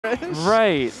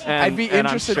Right. And, I'd be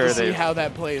interested to see how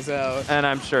that plays out. And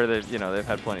I'm sure that they've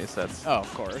had plenty of sets. Oh,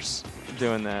 of course.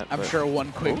 Doing that. I'm sure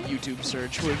one quick YouTube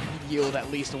search would yield at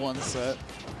least one set.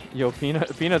 Yo,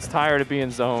 Peanut's tired of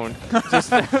being zoned. Just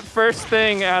first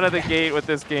thing out of the gate with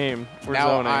this game, we're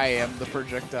zoning. Now I am the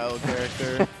projectile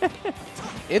character.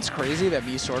 It's crazy that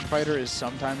me Swordfighter is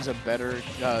sometimes a better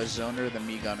zoner than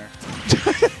me Gunner.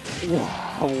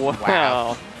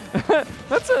 Wow.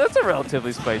 that's a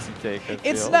relatively spicy take.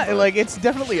 It's not like it's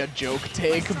definitely a joke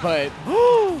take, but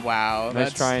wow,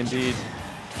 nice try indeed.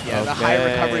 Yeah, the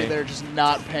high recovery there just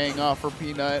not paying off for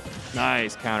Peanut.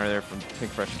 Nice counter there from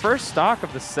Pink Fresh. First stock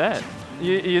of the set.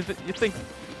 You think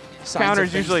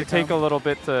counters usually take a little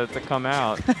bit to come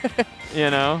out. You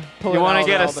know? You want to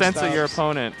get a sense of your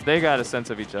opponent. They got a sense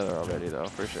of each other already, though,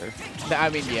 for sure. I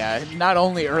mean, yeah, not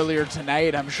only earlier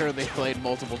tonight, I'm sure they played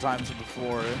multiple times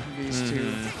before. These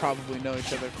two probably know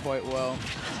each other quite well.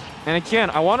 And again,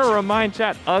 I want to remind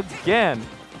chat again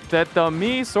that the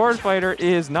me Swordfighter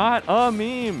is not a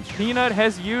meme. Peanut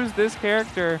has used this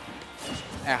character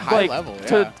at high level,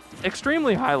 to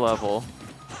extremely high level.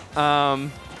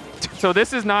 So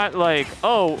this is not like,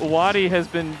 oh, Wadi has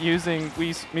been using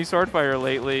me Swordfighter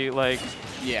lately. Like,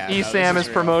 ESAM is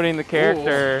promoting the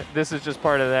character. Ooh. This is just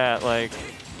part of that. Like,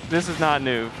 this is not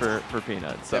new for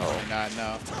Peanut. So definitely not,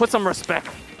 no. Put some respect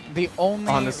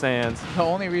on the Sands. The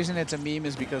only reason it's a meme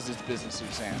is because it's Business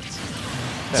Suit Sands.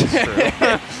 That's true.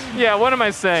 Yeah, what am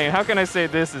I saying? How can I say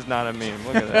this is not a meme?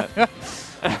 Look at that.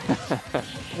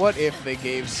 What if they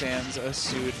gave Sans a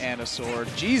suit and a sword?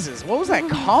 Jesus, what was that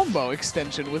combo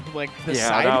extension with like the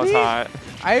side that was hot.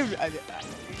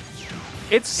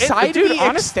 Side B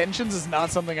extensions is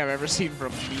not something I've ever seen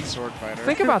from me Swordfighter.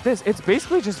 Think about this. It's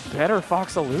basically just better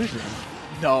Fox Illusion.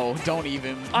 No, don't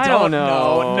even. I don't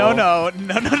know. No.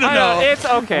 It's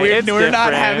okay. We're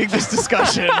not having this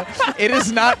discussion. It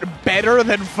is not better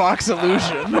than Fox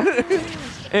Illusion.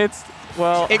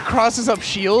 Well, it crosses up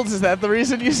shields. Is that the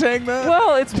reason you're saying that?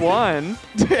 Well, it's one.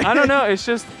 I don't know. It's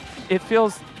just, it's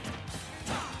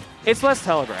less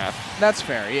telegraphed. That's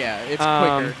fair. Yeah, it's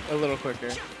quicker, a little quicker.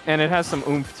 And it has some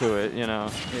oomph to it, you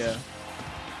know. Yeah.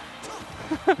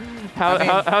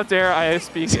 How dare I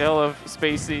speak ill of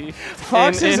Spacey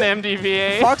in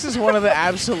MDVA? Fox is one of the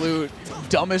absolute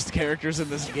dumbest characters in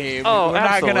this game. Oh,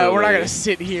 absolutely. We're not gonna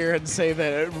sit here and say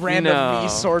that a random me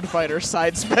Swordfighter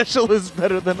side special is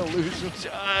better than Illusion.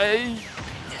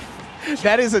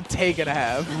 That is a take and a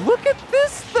half. Look at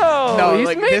this though. No,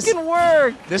 he's making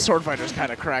work. This Swordfighter is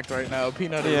kind of cracked right now.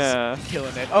 Peanut is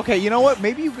killing it. Okay, you know what?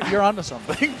 Maybe you're onto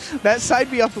something. That side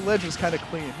B off the ledge was kind of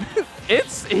clean.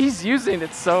 He's using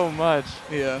it so much.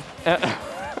 Yeah.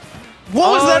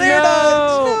 What was that air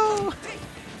dodge? No.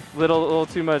 Little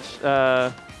too much.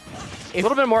 A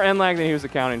little bit more end lag than he was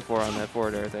accounting for on that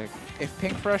forward air, I think. If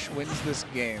Pink Fresh wins this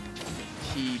game,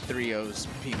 he 3-0s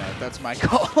Peanut. That's my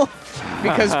call.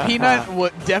 Because Peanut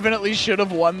definitely should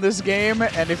have won this game,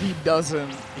 and if he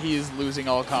doesn't, he is losing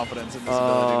all confidence in his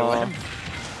ability to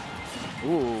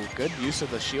win. Ooh, good use of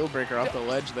the shield breaker off the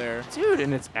ledge there. Dude,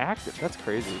 and it's active. That's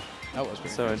crazy. That was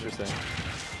so interesting.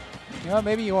 You know,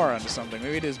 maybe you are onto something.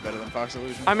 Maybe it is better than Fox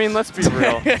Illusion. I mean, let's be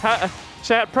real.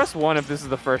 Chat, press 1 if this is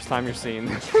the first time you're seeing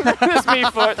this me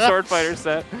Swordfighter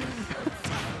set.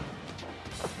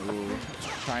 Ooh,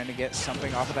 trying to get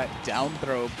something off of that down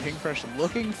throw. Pink Fresh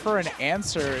looking for an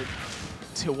answer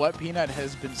to what Peanut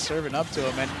has been serving up to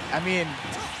him. And, I mean,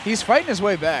 he's fighting his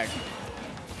way back.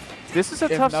 This is a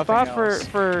tough spot for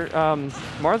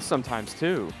Marth sometimes,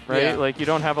 too, right? Yeah. Like, you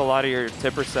don't have a lot of your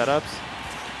tipper setups.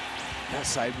 That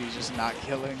side B is just not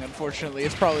killing, unfortunately.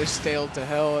 It's probably staled to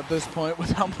hell at this point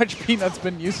with how much Peanut's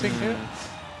been using it.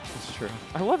 That's true.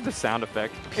 I love the sound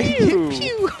effect. Pew!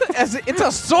 Pew! It's a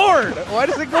sword! Why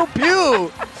does it go pew?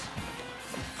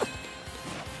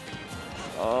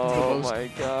 Oh my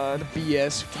god.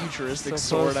 BS futuristic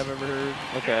sword I've ever heard.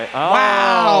 Okay. Oh,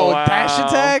 wow! Dash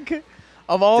attack?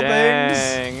 Of all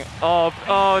things.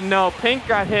 Oh no, Pink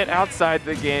got hit outside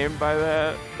the game by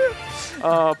that.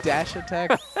 Dash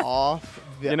attack off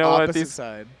the opposite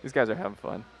side. These guys are having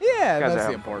fun. Yeah, that's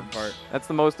the important part. That's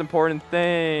the most important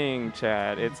thing,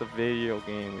 Chad. It's a video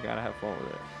game. We gotta have fun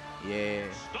with it. Yeah.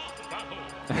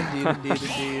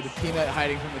 Indeed. Peanut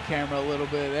hiding from the camera a little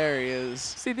bit. There he is.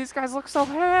 See, these guys look so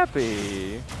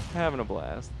happy. Having a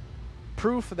blast.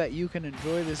 Proof that you can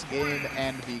enjoy this game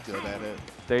and be good at it.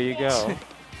 There you go.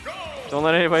 Don't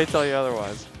let anybody tell you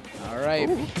otherwise. All right,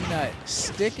 Peanut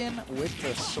sticking with the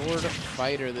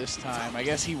Swordfighter this time. I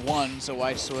guess he won, so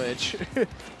why switch?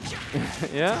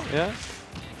 Yeah.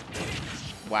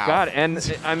 Wow. God,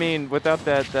 and I mean, without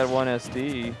that one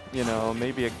SD, you know,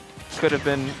 maybe it could have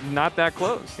been not that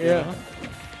close. Yeah. You know?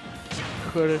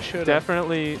 Coulda, shoulda.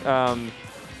 Definitely,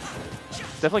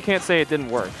 definitely can't say it didn't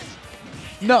work.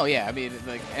 No, yeah, I mean,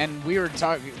 like, and we were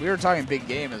talking big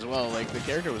game as well. Like, the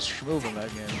character was smooth in that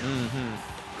game.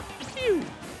 Mm-hmm.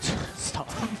 Stop.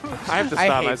 I have to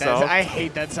stop myself. I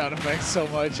hate that sound effect so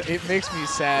much. It makes me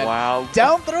sad. Wow.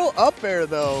 Down throw up air,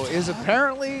 though, is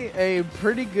apparently a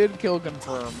pretty good kill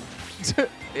confirm.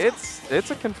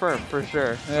 It's a confirm for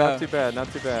sure. Yeah. Not too bad.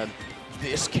 Not too bad.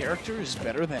 This character is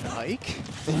better than Ike?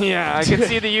 Yeah, I can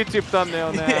see the YouTube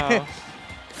thumbnail now.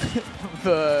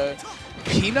 The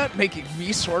Peanut making me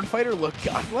Swordfighter look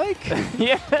godlike?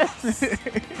 Yes.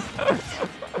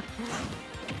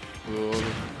 Ooh,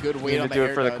 good weight on the do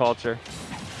air it for the dodge. culture.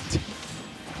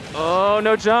 Oh,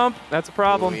 no jump. That's a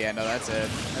problem. Ooh, yeah, no, that's it.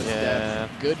 That's dead.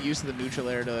 Good use of the neutral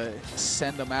air to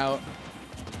send them out.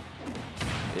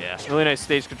 Yeah, really nice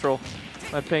stage control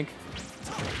by Pink.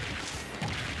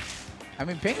 I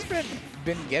mean, Pink's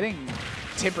been getting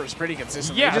tippers pretty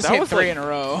consistently. Yeah, he just that hit was 3 like, in a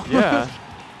row. Yeah.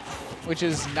 Which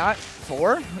is not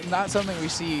something we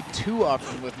see too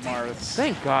often with Marths.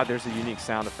 Thank God there's a unique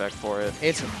sound effect for it.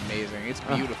 It's amazing. It's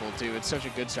beautiful, too. It's such a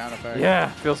good sound effect. Yeah,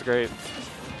 feels great.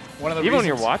 One of the Even when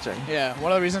reasons, you're watching. Yeah,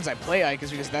 one of the reasons I play Ike is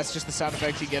because that's just the sound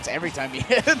effect he gets every time he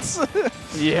hits.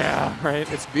 Yeah,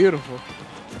 right. It's beautiful.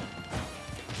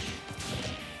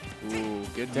 Ooh,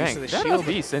 good use Dang, of the that shield.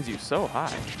 LB sends you so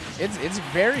high. It's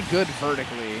very good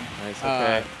vertically. Nice,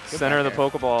 okay. Good Center of the back air.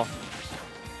 Pokeball.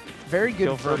 Very good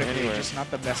Kill from vertically, anywhere. just not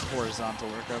the best horizontal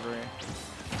recovery.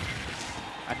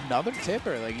 Another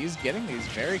tipper, like he's getting these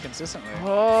very consistently.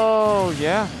 Oh,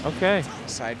 yeah, okay.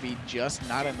 Side B just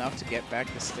not enough to get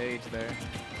back the stage there.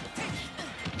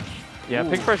 Yeah, Ooh.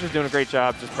 Pink Pressure's doing a great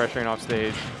job just pressuring off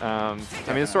stage. I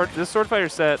mean, this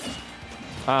Swordfighter set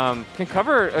can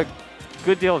cover a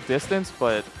good deal of distance,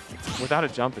 but without a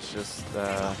jump, it's just it's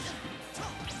a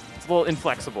little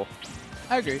inflexible.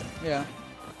 I agree, yeah.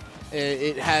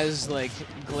 It has like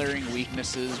glaring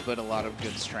weaknesses, but a lot of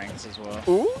good strengths as well.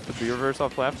 Ooh, the B reverse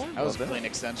off platform. That was a clean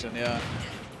extension, yeah.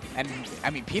 And I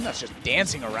mean, Peanut's just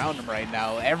dancing around him right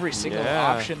now. Every single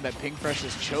option that Pink Fresh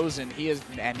has chosen, he's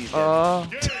dead. No.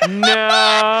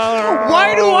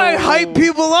 Why do I hype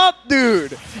people up,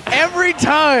 dude? Every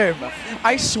time.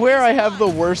 I swear I have the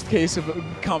worst case of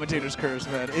commentator's curse,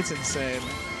 man. It's insane.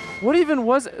 What even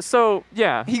was it? So,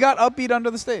 yeah. He got upbeat under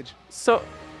the stage. So,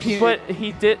 but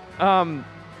he did,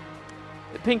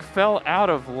 Pink fell out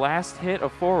of last hit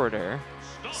of forwarder,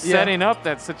 setting up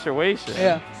that situation.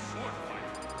 Yeah.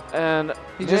 And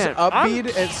he just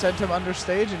upbeat and sent him under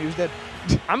stage, and he was dead.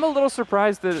 I'm a little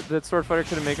surprised that Swordfighter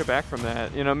couldn't make it back from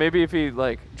that. You know, maybe if he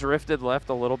like drifted left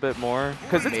a little bit more,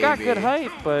 because it's got good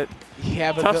height, but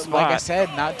yeah, but like I said,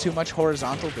 not too much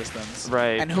horizontal distance.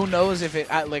 Right. And who knows if it?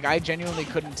 Like I genuinely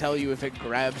couldn't tell you if it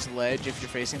grabs ledge if you're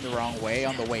facing the wrong way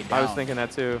on the way down. I was thinking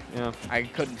that too. Yeah. I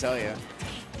couldn't tell you.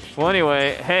 Well,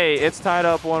 anyway, hey, it's tied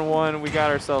up 1-1. We got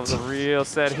ourselves a real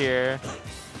set here.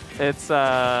 It's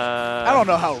I don't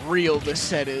know how real this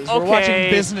set is. Okay, we're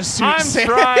watching Business Suits. I'm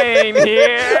trying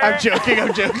here. I'm joking.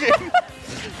 I'm joking.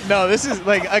 No, this is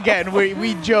like again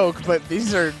we joke, but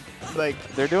these are like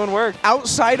they're doing work.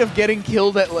 Outside of getting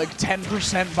killed at like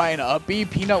 10% by an up B,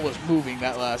 Peanut was moving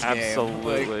that last game.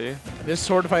 Absolutely. Like, this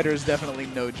Swordfighter is definitely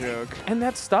no joke. And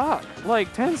that stock,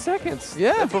 like 10 seconds.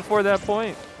 Yeah. Before that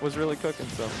point was really cooking.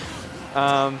 So,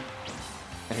 and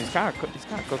he's kind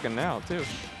of cooking now too.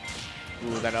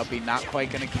 Ooh, that up B not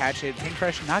quite gonna catch it. Pink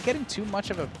Fresh not getting too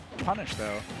much of a punish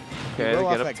though. Okay,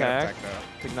 get up tag.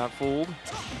 Think not fooled.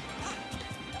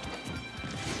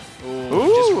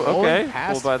 Ooh, okay.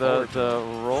 Fooled by the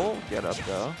roll. Get up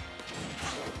though.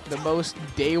 The most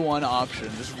day one option.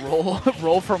 Just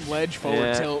roll from ledge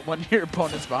forward tilt when your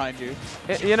opponent's behind you.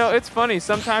 You know, it's funny.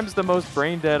 Sometimes the most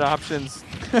brain dead options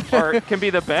can be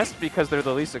the best because they're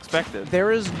the least expected.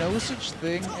 There is no such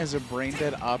thing as a brain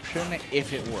dead option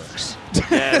if it works.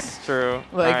 Yes, true.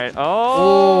 Like, all right.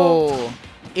 Oh.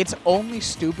 It's only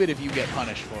stupid if you get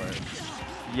punished for it.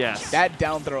 Yes. That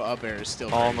down throw up air is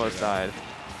still almost crazy, died.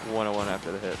 101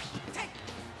 after the hit.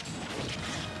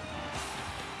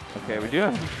 Okay, we do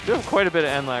have quite a bit of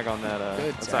end lag on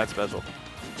that side special.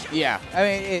 Yeah, I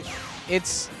mean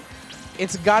it's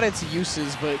got its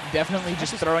uses, but definitely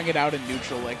just throwing it out in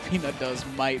neutral like Peanut does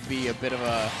might be a bit of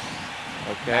a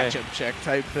matchup check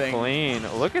type thing. Clean.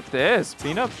 Look at this.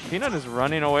 Peanut is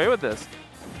running away with this.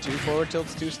 2 forward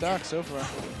tilts, 2 stocks so far.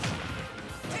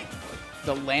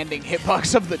 The landing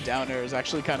hitbox of the down air is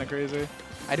actually kind of crazy.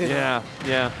 I didn't.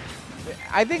 Yeah.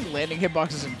 I think landing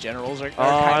hitboxes in general are kind of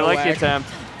I like the attempt.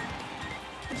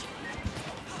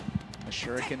 A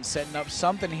shuriken setting up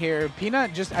something here.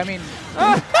 Peanut just, I mean.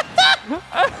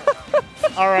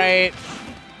 All right.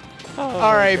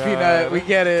 All right, Peanut, we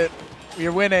get it.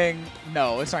 You're winning.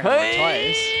 No, it's not going to work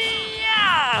twice.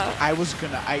 Yeah!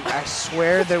 I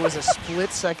swear there was a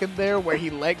split second there where he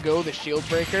let go the shield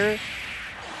breaker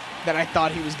that I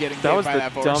thought he was getting hit by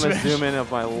that That was the dumbest zoom in of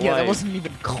my life. Yeah, that wasn't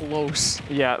even close.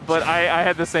 Yeah, but I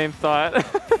had the same thought.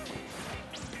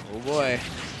 Oh, boy.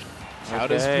 How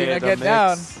does Peanut get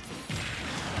down?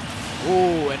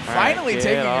 Ooh, and finally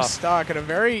taking his stock in a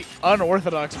very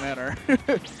unorthodox manner.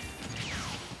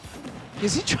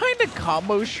 Is he trying to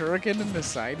combo Shuriken in the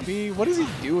side B? What is he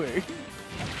doing?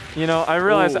 You know, I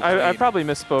realized I probably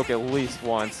misspoke at least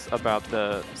once about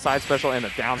the side special and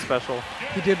the down special.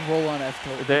 He did roll on F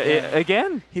tilt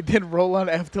again. He did roll on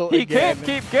F tilt again. He can't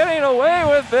keep getting away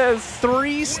with this.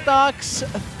 3 stocks,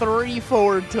 3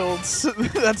 forward tilts.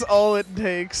 That's all it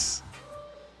takes.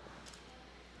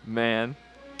 Man.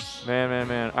 All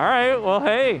right, well,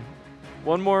 hey,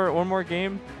 one more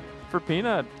game for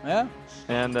Peanut. Yeah.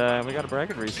 And we got a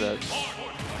bracket reset.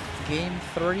 Game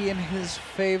 3 in his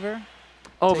favor.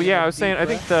 Oh, but yeah, I was saying, I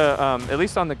think the at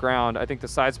least on the ground, I think the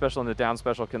side special and the down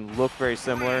special can look very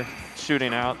similar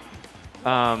shooting out.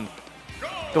 The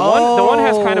one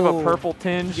has kind of a purple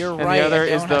tinge, and the other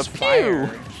is the pew.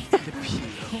 The pew.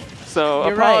 So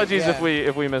You're apologies right,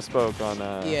 if we misspoke on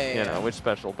you know which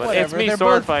special, but whatever. It's me,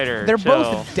 Swordfighter. They're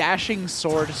both dashing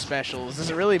sword specials. Does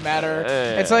it really matter?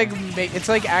 It's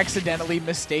like accidentally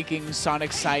mistaking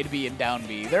Sonic's side B and down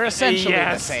B. They're essentially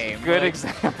the same. Good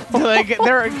example.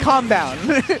 They're calm down.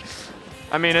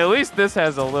 I mean, at least this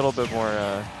has a little bit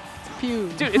more. Pew.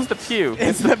 Dude, it's the pew.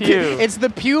 It's the pew. It's the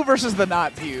pew versus the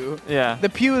not pew. Yeah. The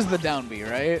pew is the down B,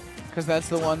 right? Because that's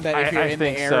the one that if you're in the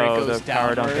air, it goes the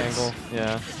power downwards. dunk angle.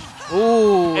 Yeah.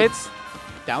 Ooh, it's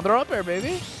down throw up air,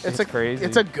 baby. It's crazy.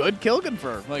 It's a good kill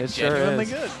confirm. Like, genuinely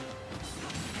good.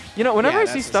 You know, whenever I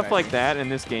see stuff like that in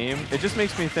this game, it just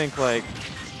makes me think, like,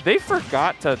 they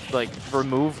forgot to, like,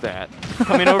 remove that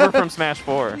coming over from Smash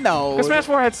 4. No. Because Smash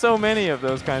 4 had so many of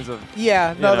those kinds of...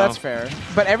 Yeah, no, that's fair.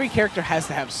 But every character has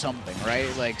to have something,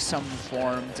 right? Like, some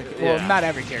form to... Well, not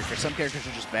every character. Some characters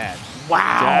are just bad.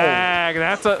 Wow. Dag,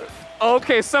 that's a...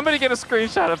 Okay, somebody get a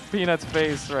screenshot of Peanut's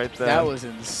face right there. That was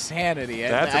insanity.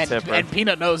 That's a tipper. And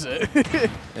Peanut knows it.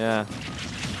 Yeah.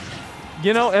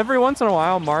 You know, every once in a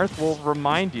while, Marth will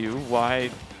remind you why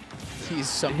he's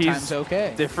sometimes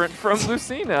okay. Different from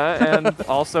Lucina and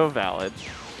also valid.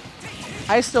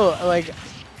 I still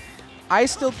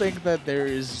think that there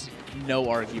is no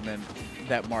argument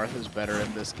that Marth is better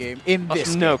in this game.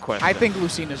 No question. I think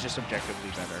Lucina's just objectively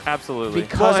better. Absolutely.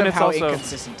 Because of how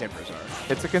inconsistent tippers are.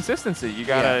 It's a consistency. You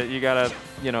gotta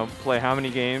play how many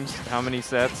games, how many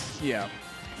sets. Yeah.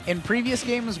 In previous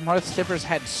games, Marth's tippers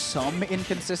had some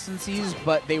inconsistencies,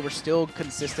 but they were still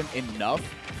consistent enough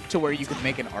to where you could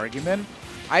make an argument.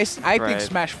 I think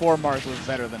Smash 4 Marth was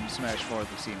better than Smash 4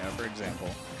 Lucina, for example.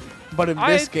 But in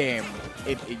this game,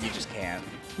 you just can't.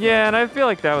 Yeah, and I feel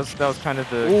like that was kind of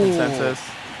the consensus.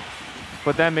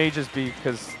 But that may just be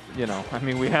because, you know, I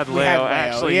mean, we had Leo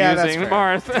actually using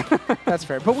Marth. That's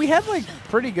fair. But we had, like,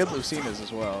 pretty good Lucinas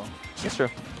as well. That's true.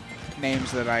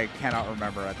 Names that I cannot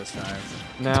remember at this time.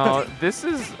 Now, this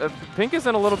is... Pink is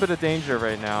in a little bit of danger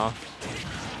right now.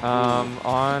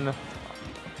 On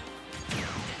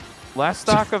last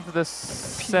stock of the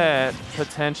set,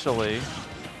 potentially.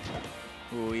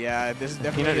 Ooh, yeah, this is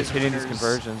definitely Peanut is hitting these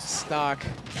conversions. Stock.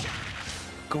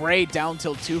 Great down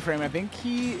tilt 2-frame. I think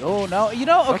he... Oh, no. You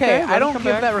know, okay, I don't give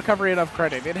that recovery enough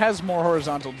credit. It has more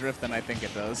horizontal drift than I think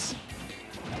it does.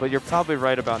 But you're probably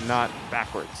right about not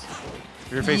backwards.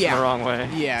 If you're facing the wrong way.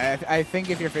 Yeah, I think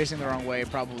if you're facing the wrong way,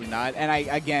 probably not. And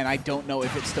I don't know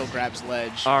if it still grabs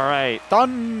ledge. All right.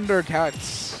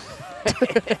 Thundercats.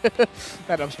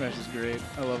 That up smash is great.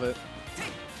 I love it.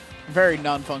 Very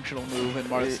non-functional move in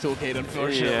Marth's toolkit,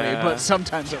 unfortunately, but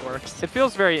sometimes it works. It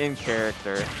feels very in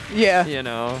character. Yeah. You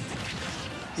know.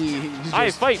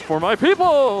 I fight for my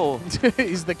people!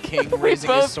 He's the king raising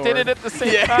his sword. We both did it at the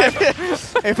same time.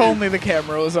 If only the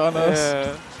camera was on us.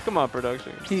 Yeah. Come on,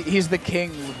 production. He's the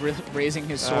king raising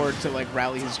his sword to, like,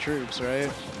 rally his troops,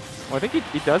 right? Well, I think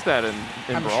he does that in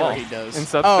I'm Brawl. I'm sure he does. In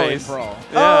Subspace. Oh, in Brawl.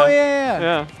 Yeah. Oh, yeah.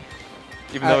 Yeah.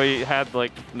 Even though he had,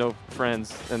 like, no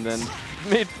friends and then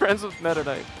made friends with Meta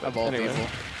Knight. Of all people.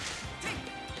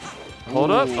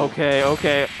 Hold up.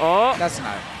 Okay. Oh. That's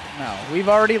not... No. We've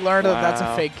already learned that that's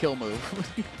a fake kill move.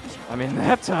 I mean,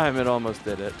 that time it almost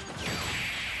did it.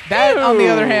 That, on the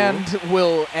other hand,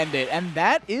 will end it. And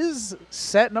that is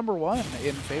set number 1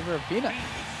 in favor of Peanut.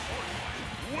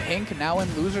 Pink now in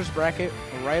loser's bracket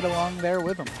right along there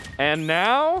with him. And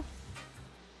now...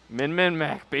 Min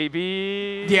Mac,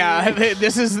 baby. Yeah,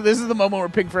 this is the moment where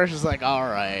Pink Fresh is like, all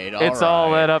right. It's all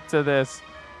led up to this.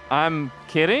 I'm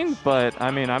kidding, but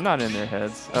I mean, I'm not in their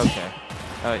heads. Okay.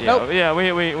 Yeah, Nope. yeah,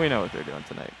 we know what they're doing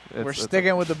tonight. We're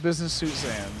sticking with the business suit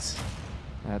Sans.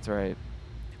 That's right.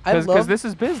 Because this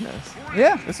is business.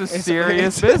 Yeah. This is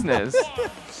serious business.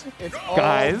 It's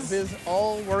Guys.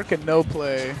 all work and no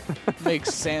play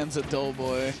makes Sans a dull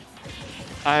boy.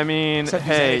 I mean, Except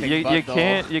he's hey, anything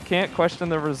but you can't question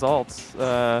the results.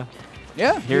 Yeah.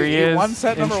 Here he is won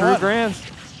set in number true 1. grands.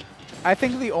 I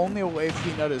think the only way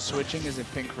Peanut is switching is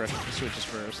if Pink Crush switches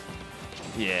first.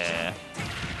 Yeah.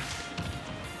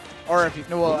 Or if you,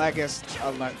 well, I guess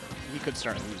he could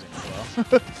start losing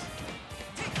as well.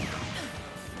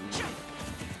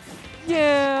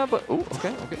 Yeah, but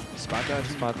okay. Spot dodge,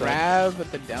 Spot grab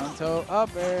at the down tilt,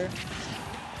 up air,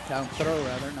 down throw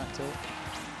rather, not tilt.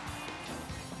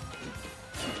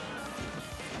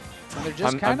 And they're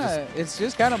just kind of, it's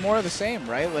just kind of more of the same,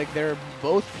 right? Like they're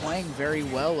both playing very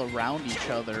well around each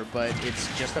other, but it's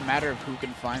just a matter of who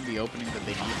can find the opening that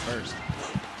they need first.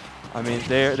 I mean,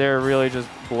 they're really just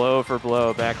blow for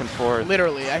blow, back and forth.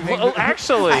 Literally, I think. Well,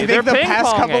 actually, I they're think the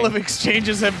past couple ping-ponging. of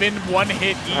exchanges have been one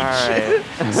hit each, All right.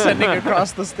 sending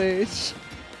across the stage.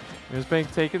 Here's Pink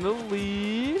taking the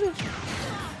lead.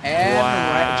 And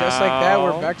right, just like that,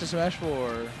 we're Wow. back to Smash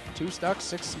 4. 2 stocks,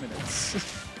 6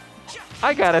 minutes.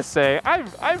 I gotta say,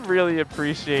 I really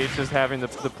appreciate just having the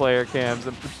player cams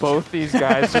and both these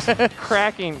guys just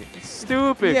cracking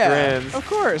stupid grins. Of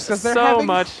course, because they're so having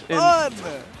much fun.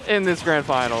 in this grand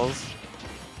finals.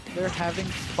 They're having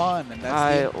fun, and that's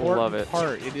I the important love it.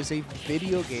 part. It is a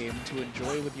video game to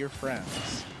enjoy with your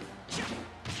friends.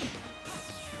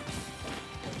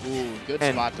 Ooh, good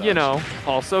And spot dodge. you know,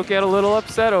 also get a little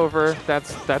upset over.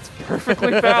 That's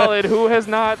perfectly valid. Who has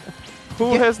not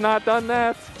done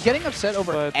that? Getting upset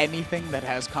over But anything that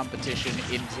has competition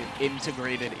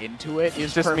integrated into it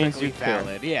is just perfectly means you care.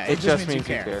 valid. Yeah, It just means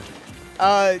you care.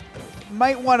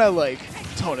 Might want to like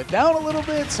tone it down a little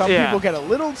bit. Some people get a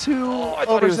little too I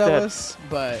thought he was dead. overzealous,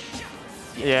 but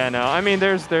Yeah, no. I mean,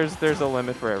 there's a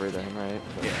limit for everything, right?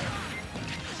 But yeah.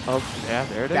 Oh, yeah,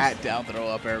 there it is. That down throw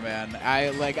up air, man.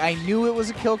 I knew it was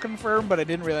a kill confirm, but I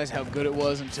didn't realize how good it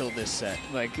was until this set.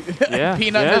 Like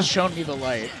Peanut has shown me the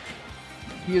light.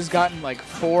 He has gotten like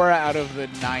 4 out of the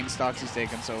 9 stocks he's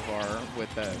taken so far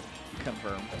with the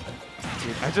confirm.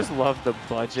 Dude, I just love the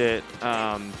budget.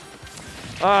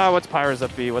 What's Pyra's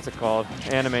up B? What's it called?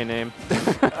 Anime name.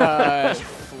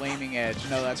 Flaming Edge.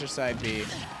 No, that's her side B.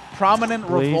 Prominent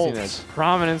Revolt. Laziness.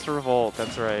 Prominence Revolt.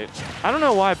 That's right. I don't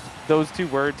know why those 2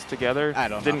 words together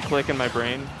didn't click in my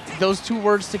brain. Those 2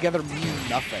 words together mean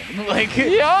nothing. Like,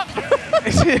 yeah.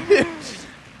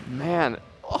 Man,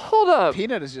 hold up.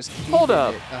 Peanut is just Hold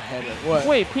up. ahead of what?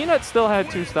 Wait, Peanut still had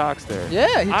 2 stocks there.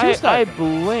 Yeah, he two-stocked I them.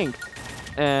 blinked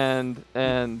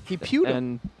and He pewed him.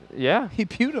 and yeah. He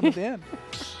pewed him at the end.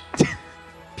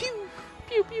 Pew,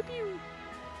 pew, pew, pew.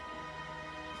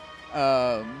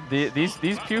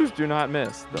 These pews do not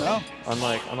miss, though. No.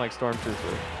 Unlike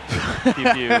Stormtrooper.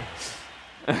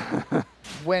 Pew.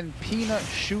 When Peanut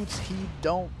shoots, he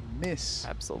don't miss.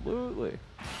 Absolutely.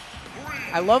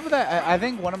 I love that. I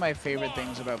think one of my favorite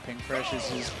things about Pink Fresh is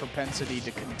his propensity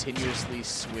to continuously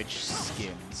switch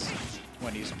skins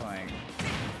when he's playing.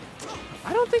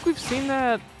 I don't think we've seen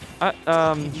that.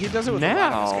 He does it with a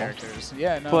lot of his now. characters.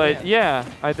 Yeah, no. But yeah,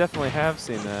 I definitely have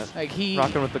seen that. Like he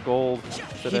Rocking with the gold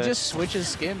today. He just switches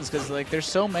skins because like there's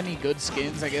so many good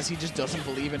skins. I guess he just doesn't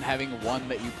believe in having one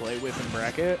that you play with in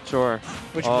bracket. Sure.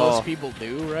 Which most people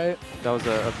do, right? That was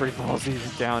a pretty ballsy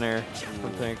down air, I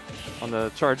think, on the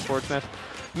charge forward smash.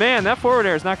 Man, that forward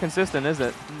air is not consistent, is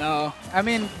it? No. I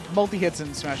mean, multi-hits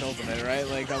in Smash Ultimate, right?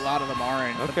 Like, a lot of them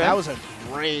aren't. Okay. But that was a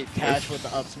great catch with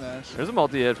the up smash. There's a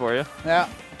multi-hit for you. Yeah.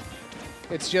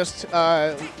 It's just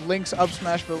Link's up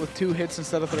smash, but with 2 hits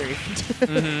instead of 3.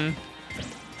 Mm-hmm.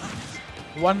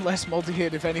 One less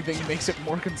multi-hit, if anything, makes it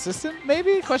more consistent,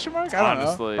 maybe? Question mark? I don't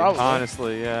know. Probably.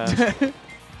 Honestly, yeah.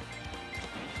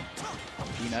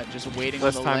 Peanut just waiting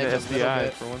Less on the time to ledge a little SDI,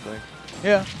 bit. for one thing.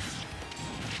 Yeah.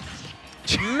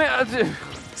 Man,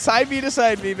 Side B to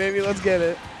side B, baby. Let's get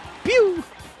it. Pew!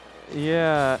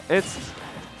 yeah, it's...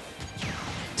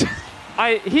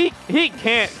 He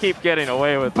can't keep getting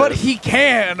away with But this. he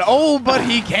can. Oh, but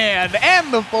he can.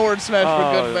 And the forward smash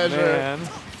for good measure. Man.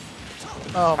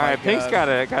 Oh, All my right, God. Pink's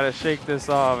gotta shake this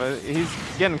off. He's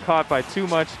getting caught by too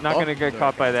much. Not gonna get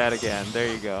caught by that again.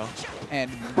 There you go. And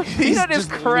he's Peanut is just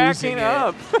cracking losing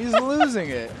up. It. He's losing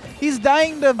it. He's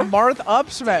dying to Marth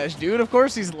up smash, dude. Of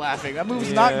course he's laughing. That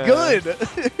move's not good.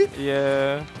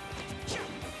 Yeah.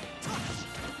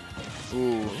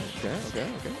 Ooh.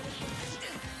 Okay.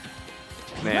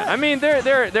 Man, I mean,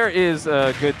 there is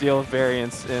a good deal of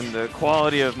variance in the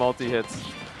quality of multi-hits.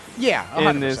 Yeah, 100%.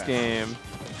 in this game.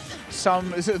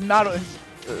 Some is it not.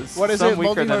 What is some it?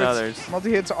 weaker than others.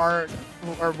 Multi-hits aren't,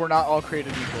 or we're not all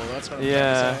created equal. That's what I'm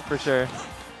trying to say. For sure.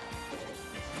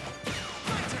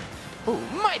 Ooh,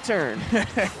 my turn.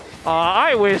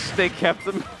 I wish they kept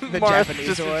the Marth Japanese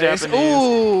just the voice. Japanese.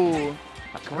 Ooh,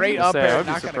 great up air. I'd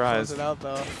be Not gonna surprised. close it out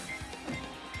though.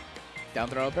 Down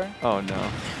throw up air. Oh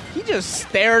no. He just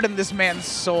stared in this man's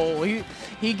soul.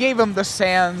 He gave him the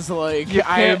Sans like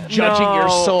I am can't- judging your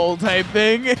no. soul type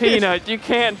thing. Peanut, you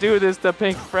can't do this to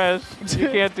Pink Fresh. You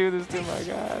can't do this to my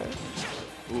guy.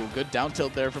 Ooh, good down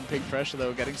tilt there from Pink Fresh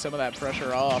though, getting some of that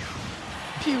pressure off.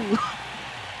 Pew.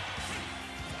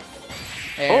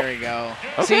 There we go.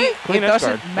 Okay. See, Clean it edge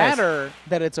doesn't guard. matter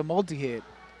that it's a multi-hit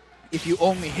if you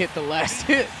only hit the last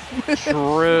hit.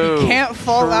 True. You can't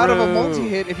fall out of a True.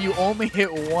 multi-hit if you only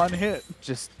hit one hit.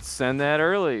 Just send that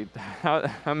early. How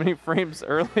many frames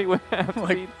early would have to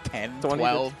Like be? 10, 20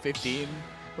 12, 15.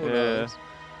 Who Yeah. knows?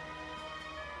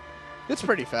 It's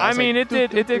pretty fast. I mean, like,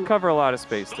 it did cover a lot of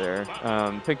space there.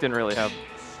 Pink didn't really have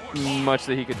much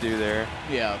that he could do there.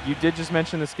 Yeah. You did just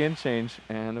mention the skin change,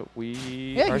 and we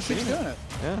Yeah, are he keeps seeing doing it.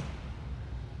 Yeah.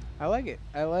 I like it.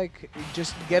 I like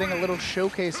just getting a little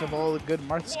showcase of all the good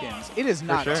Marth skins. It is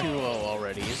not sure. too low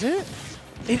already, is it?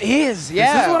 It is,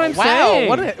 yeah. This is what I'm wow. saying.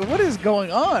 What is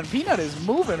going on? Peanut is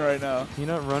moving right now.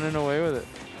 Peanut running away with it.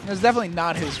 It's definitely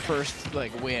not his first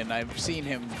like win. I've seen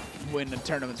him win in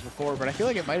tournaments before, but I feel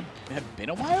like it might have been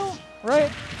a while,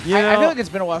 right? I feel like it's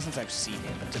been a while since I've seen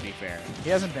him, to be fair. He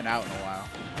hasn't been out in a while.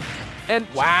 And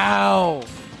wow.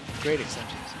 Great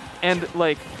extensions. And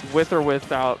like with or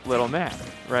without Little Matt,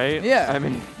 right? Yeah. I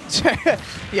mean, yeah,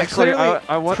 actually, clearly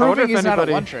I wonder proving if he's not a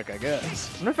anybody. one trick, I guess.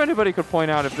 I wonder if anybody could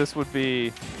point out if this would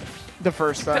be. The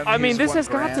first time. I mean, he's this won has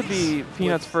got to grands be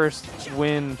Peanut's first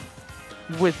win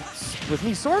with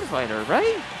me, Swordfighter,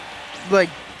 right? like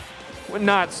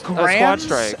Not a squad grands.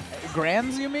 strike.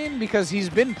 Grands, you mean? Because he's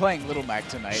been playing Little Mac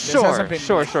tonight. This Sure, hasn't been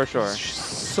sure.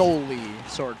 solely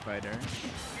Swordfighter.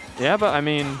 Yeah, but I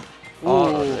mean,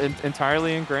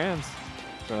 entirely in grands.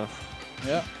 So.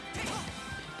 Yeah.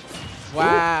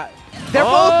 Wow. They're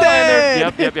Oh, both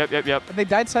dead. Yep. And they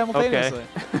died simultaneously.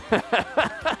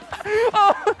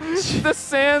 Oh, the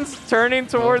Sans turning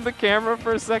toward the camera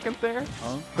for a second there.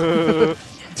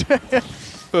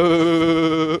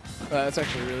 That's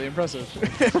actually really impressive.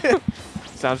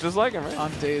 Sounds just like him, right?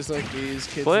 On days like these,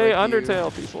 kids Play like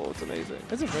Undertale, people. It's amazing.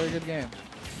 It's a very good game.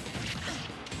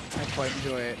 I quite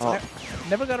enjoy it. Oh.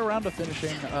 Never got around to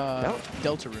finishing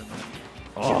Deltarune.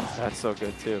 Oh, that's so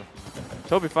good, too.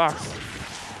 Toby Fox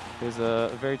is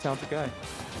a very talented guy.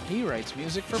 He writes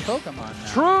music for Pokemon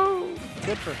now. True.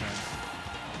 Good for him.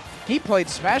 He played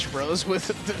Smash Bros. With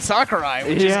Sakurai,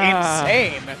 which is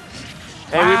insane.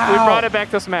 Hey, we brought it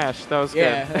back to Smash. That was good.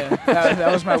 Yeah,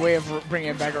 that was my way of bringing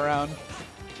it back around.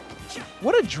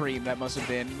 What a dream that must have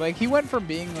been. Like, he went from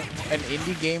being an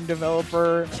indie game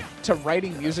developer to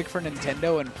writing music for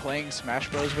Nintendo and playing Smash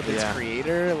Bros. With its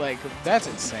creator. Like, that's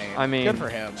insane. I mean, good for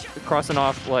him. Crossing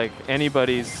off, like,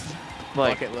 anybody's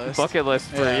bucket list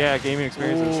for, gaming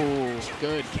experiences. Ooh,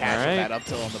 good catch with that up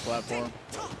tilt on the platform.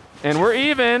 And we're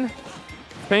even.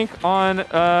 Pink on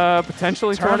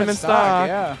potentially tournament stock.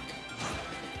 Yeah.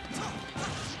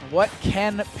 What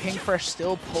can Pink Fresh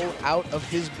still pull out of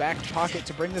his back pocket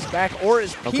to bring this back? Or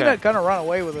is Peanut going to run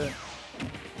away with it?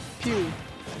 Pew.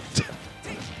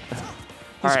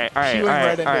 All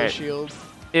right. Shield.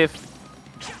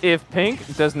 If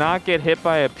Pink does not get hit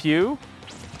by a Pew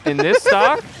in this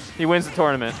stock, he wins the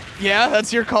tournament. Yeah,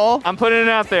 that's your call? I'm putting it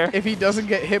out there. If he doesn't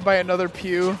get hit by another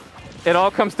Pew. It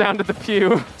all comes down to the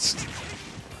Pew.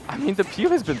 I mean, the Pew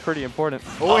has been pretty important.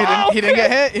 Oh, he didn't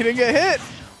get hit. He didn't get hit.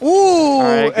 Ooh,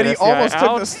 and he almost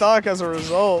took the stock as a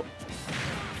result.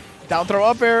 Down throw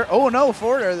up air. Oh, no,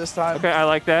 forward air this time. Okay, I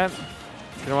like that.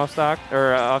 Get him off stock,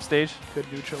 or off stage.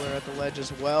 Good neutraler at the ledge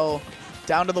as well.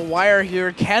 Down to the wire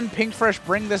here. Can Pink Fresh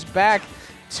bring this back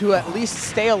to at least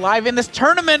stay alive in this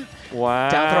tournament? Wow.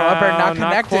 Down throw up air, not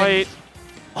connected. Quite.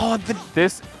 Oh,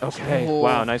 okay. Ooh.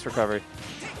 Wow, nice recovery.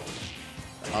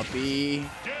 Uppy.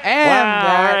 And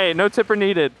all right, no tipper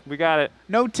needed. We got it.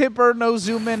 No tipper, no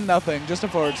zoom in, nothing. Just a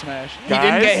forward smash. Guys, he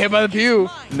didn't get hit by the Pew.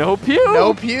 No Pew.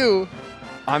 No Pew.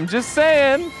 I'm just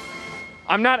saying.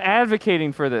 I'm not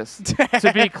advocating for this,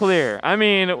 to be clear. I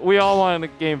mean, we all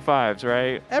want game 5s,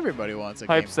 right? Everybody wants a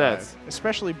Hype game sets. 5,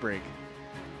 especially Brig.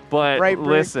 But right, Brig?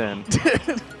 Listen,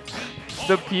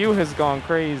 the Pew has gone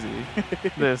crazy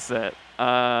this set.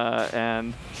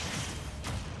 And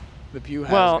the Pew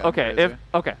has crazy.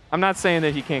 I'm not saying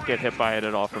that he can't get hit by it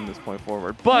at all from this point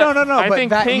forward. But no. I but think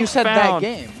that, Pink you said found, that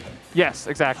game. Yes,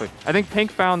 exactly. I think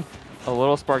Pink found a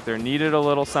little spark there. Needed a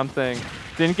little something.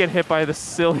 Didn't get hit by the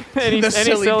silly any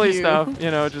silly stuff.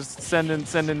 You know, just sending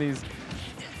these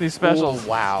specials. Ooh,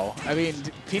 wow. I mean,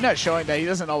 Peanut showing that he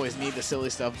doesn't always need the silly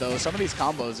stuff, though. Some of these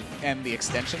combos and the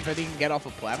extensions that he can get off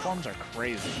of platforms are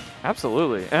crazy.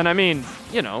 Absolutely. And I mean,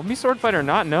 you know, Mii Swordfighter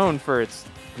not known for its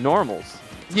normals.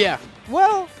 Yeah.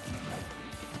 Well,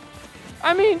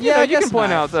 I mean, you know, you can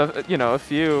point out a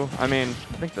few. I mean,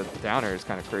 I think the downer is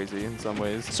kind of crazy in some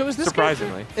ways. So is this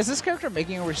surprisingly? Is this character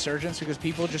making a resurgence because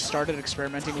people just started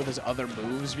experimenting with his other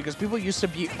moves? Because people used to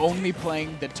be only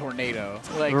playing the tornado.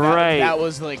 Like that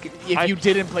was like if you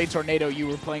didn't play tornado, you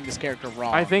were playing this character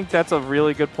wrong. I think that's a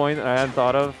really good point that I hadn't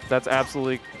thought of. That's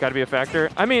absolutely got to be a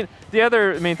factor. I mean, the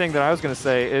other main thing that I was going to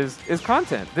say is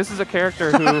content. This is a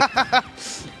character who.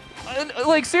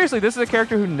 Like, seriously, this is a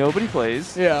character who nobody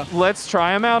plays. Yeah. Let's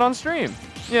try him out on stream.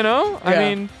 You know? Yeah. I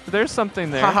mean, there's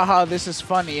something there. Ha ha ha, this is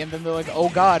funny. And then they're like, oh,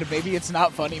 God, maybe it's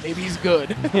not funny. Maybe he's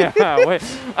good. Yeah, wait.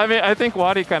 I mean, I think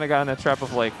Wadi kind of got in a trap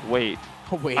of, like, wait.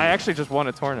 I actually just won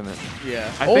a tournament.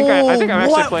 Yeah. I think I'm actually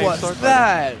playing Swordfighter. What was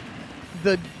that?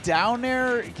 The down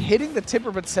air hitting the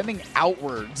tipper but sending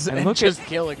outwards and just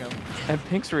killing him. And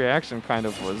Pink's reaction kind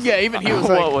of was... Yeah, even he was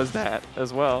like... What was that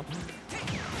as well?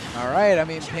 All right, I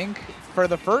mean, Pink, for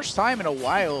the first time in a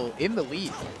while, in the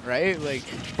lead, right? Like,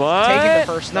 but taking the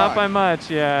first not stock. by much,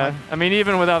 yeah. I mean,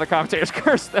 even without the commentator's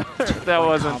curse, that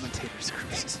wasn't... Commentator's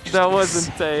curse. That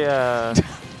wasn't a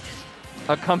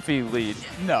comfy lead.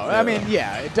 No, I mean,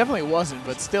 yeah, it definitely wasn't,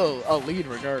 but still a lead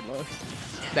regardless.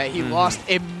 That he lost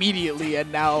immediately,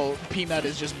 and now Peanut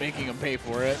is just making him pay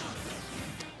for it.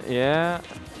 Yeah.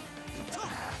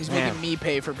 He's making me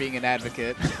pay for being an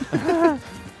advocate.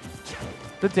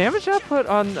 The damage output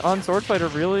on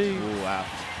Swordfighter really... Ooh, wow.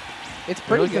 It's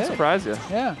pretty good. Can surprise you.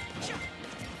 Yeah.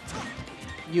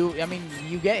 I mean,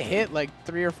 you get hit like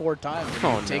 3 or 4 times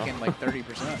and you've taken like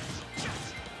 30%.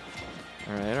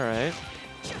 All right.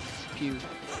 Pew.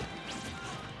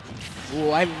 Ooh,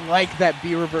 I like that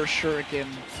B reverse shuriken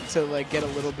to like get a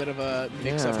little bit of a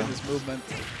mix up in his movement.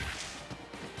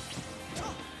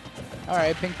 All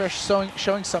right, Pink Fresh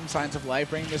showing some signs of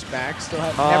life, bringing this back. Still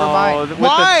have never mind. With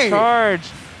the charge,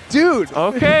 dude.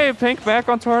 Okay, Pink back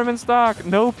on tournament stock.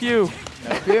 No pew.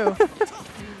 No pew.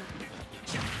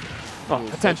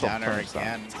 Potential downer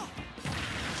again.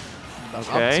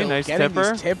 Okay, nice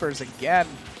tipper. These tippers again.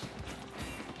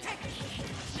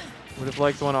 Would have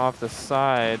liked one off the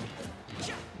side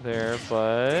there,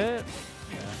 but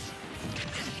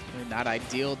not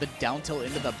ideal. The down tilt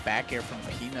into the back air from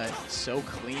Peanut, so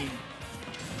clean.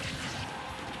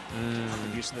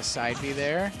 Using the side B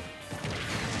there.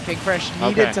 Pink Fresh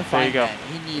needed to find that.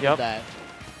 He needed that.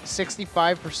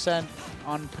 65%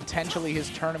 on potentially his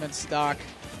tournament stock.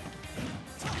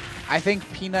 I think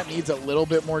Peanut needs a little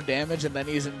bit more damage, and then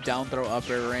he's in down throw up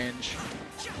air range.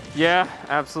 Yeah,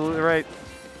 absolutely right.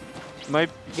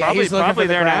 He's looking for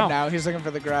the grab now. He's looking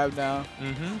for the grab now.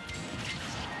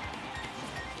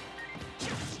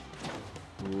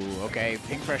 Ooh, okay.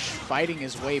 Pink Fresh fighting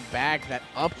his way back. That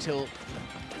up tilt.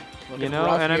 You know,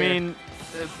 and I mean,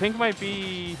 Pink might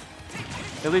be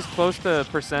at least close to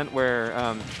percent where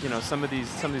you know, some of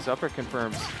these upper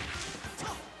confirms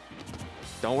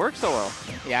don't work so well.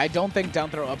 Yeah, I don't think down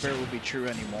throw up air will be true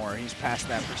anymore. He's past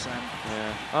that percent.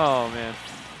 Yeah. Oh man.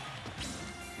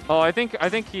 Oh, I think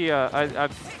he I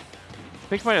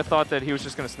think might have thought that he was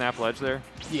just gonna snap ledge there.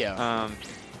 Yeah.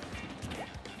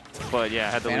 But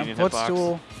yeah, had the leading hitbox.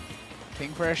 Footstool.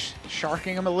 Pink Fresh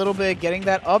sharking him a little bit, getting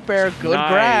that up air. Good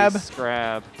nice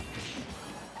grab.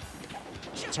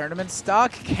 Tournament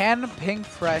stock. Can Pink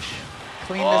Fresh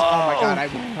clean this? Oh my God!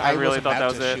 I really thought that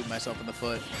was it. Shoot myself in the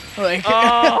foot. Like,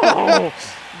 oh,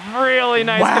 really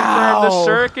nice confirm. The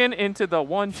shuriken into the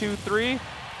 1, 2, 3.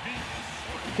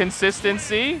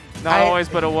 Consistency. Not always,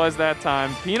 but it was that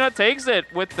time. Peanut takes it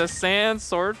with the Sans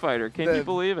Swordfighter. Can you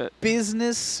believe it?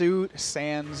 Business suit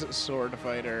Sans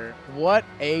Swordfighter. What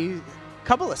a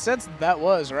couple of sets that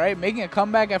was, right? Making a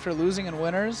comeback after losing in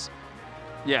winners.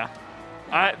 Yeah.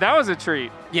 That was a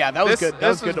treat. Yeah, that was good. That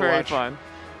was good to watch. Fun.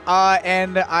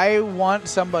 And I want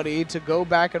somebody to go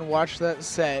back and watch that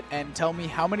set and tell me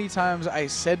how many times I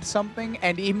said something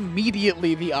and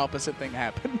immediately the opposite thing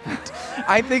happened.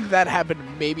 I think that happened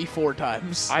maybe 4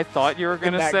 times. I thought you were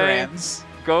going to say,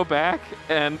 go back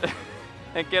and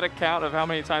get a count of how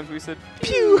many times we said,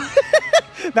 pew.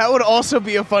 That would also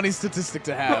be a funny statistic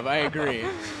to have. I agree.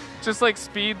 Just like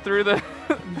speed through the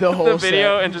whole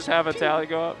video set. And just have a tally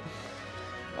go up.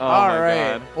 Oh all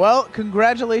right. God. Well,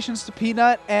 congratulations to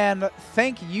Peanut, and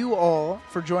thank you all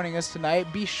for joining us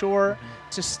tonight. Be sure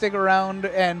to stick around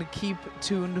and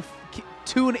tune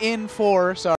in for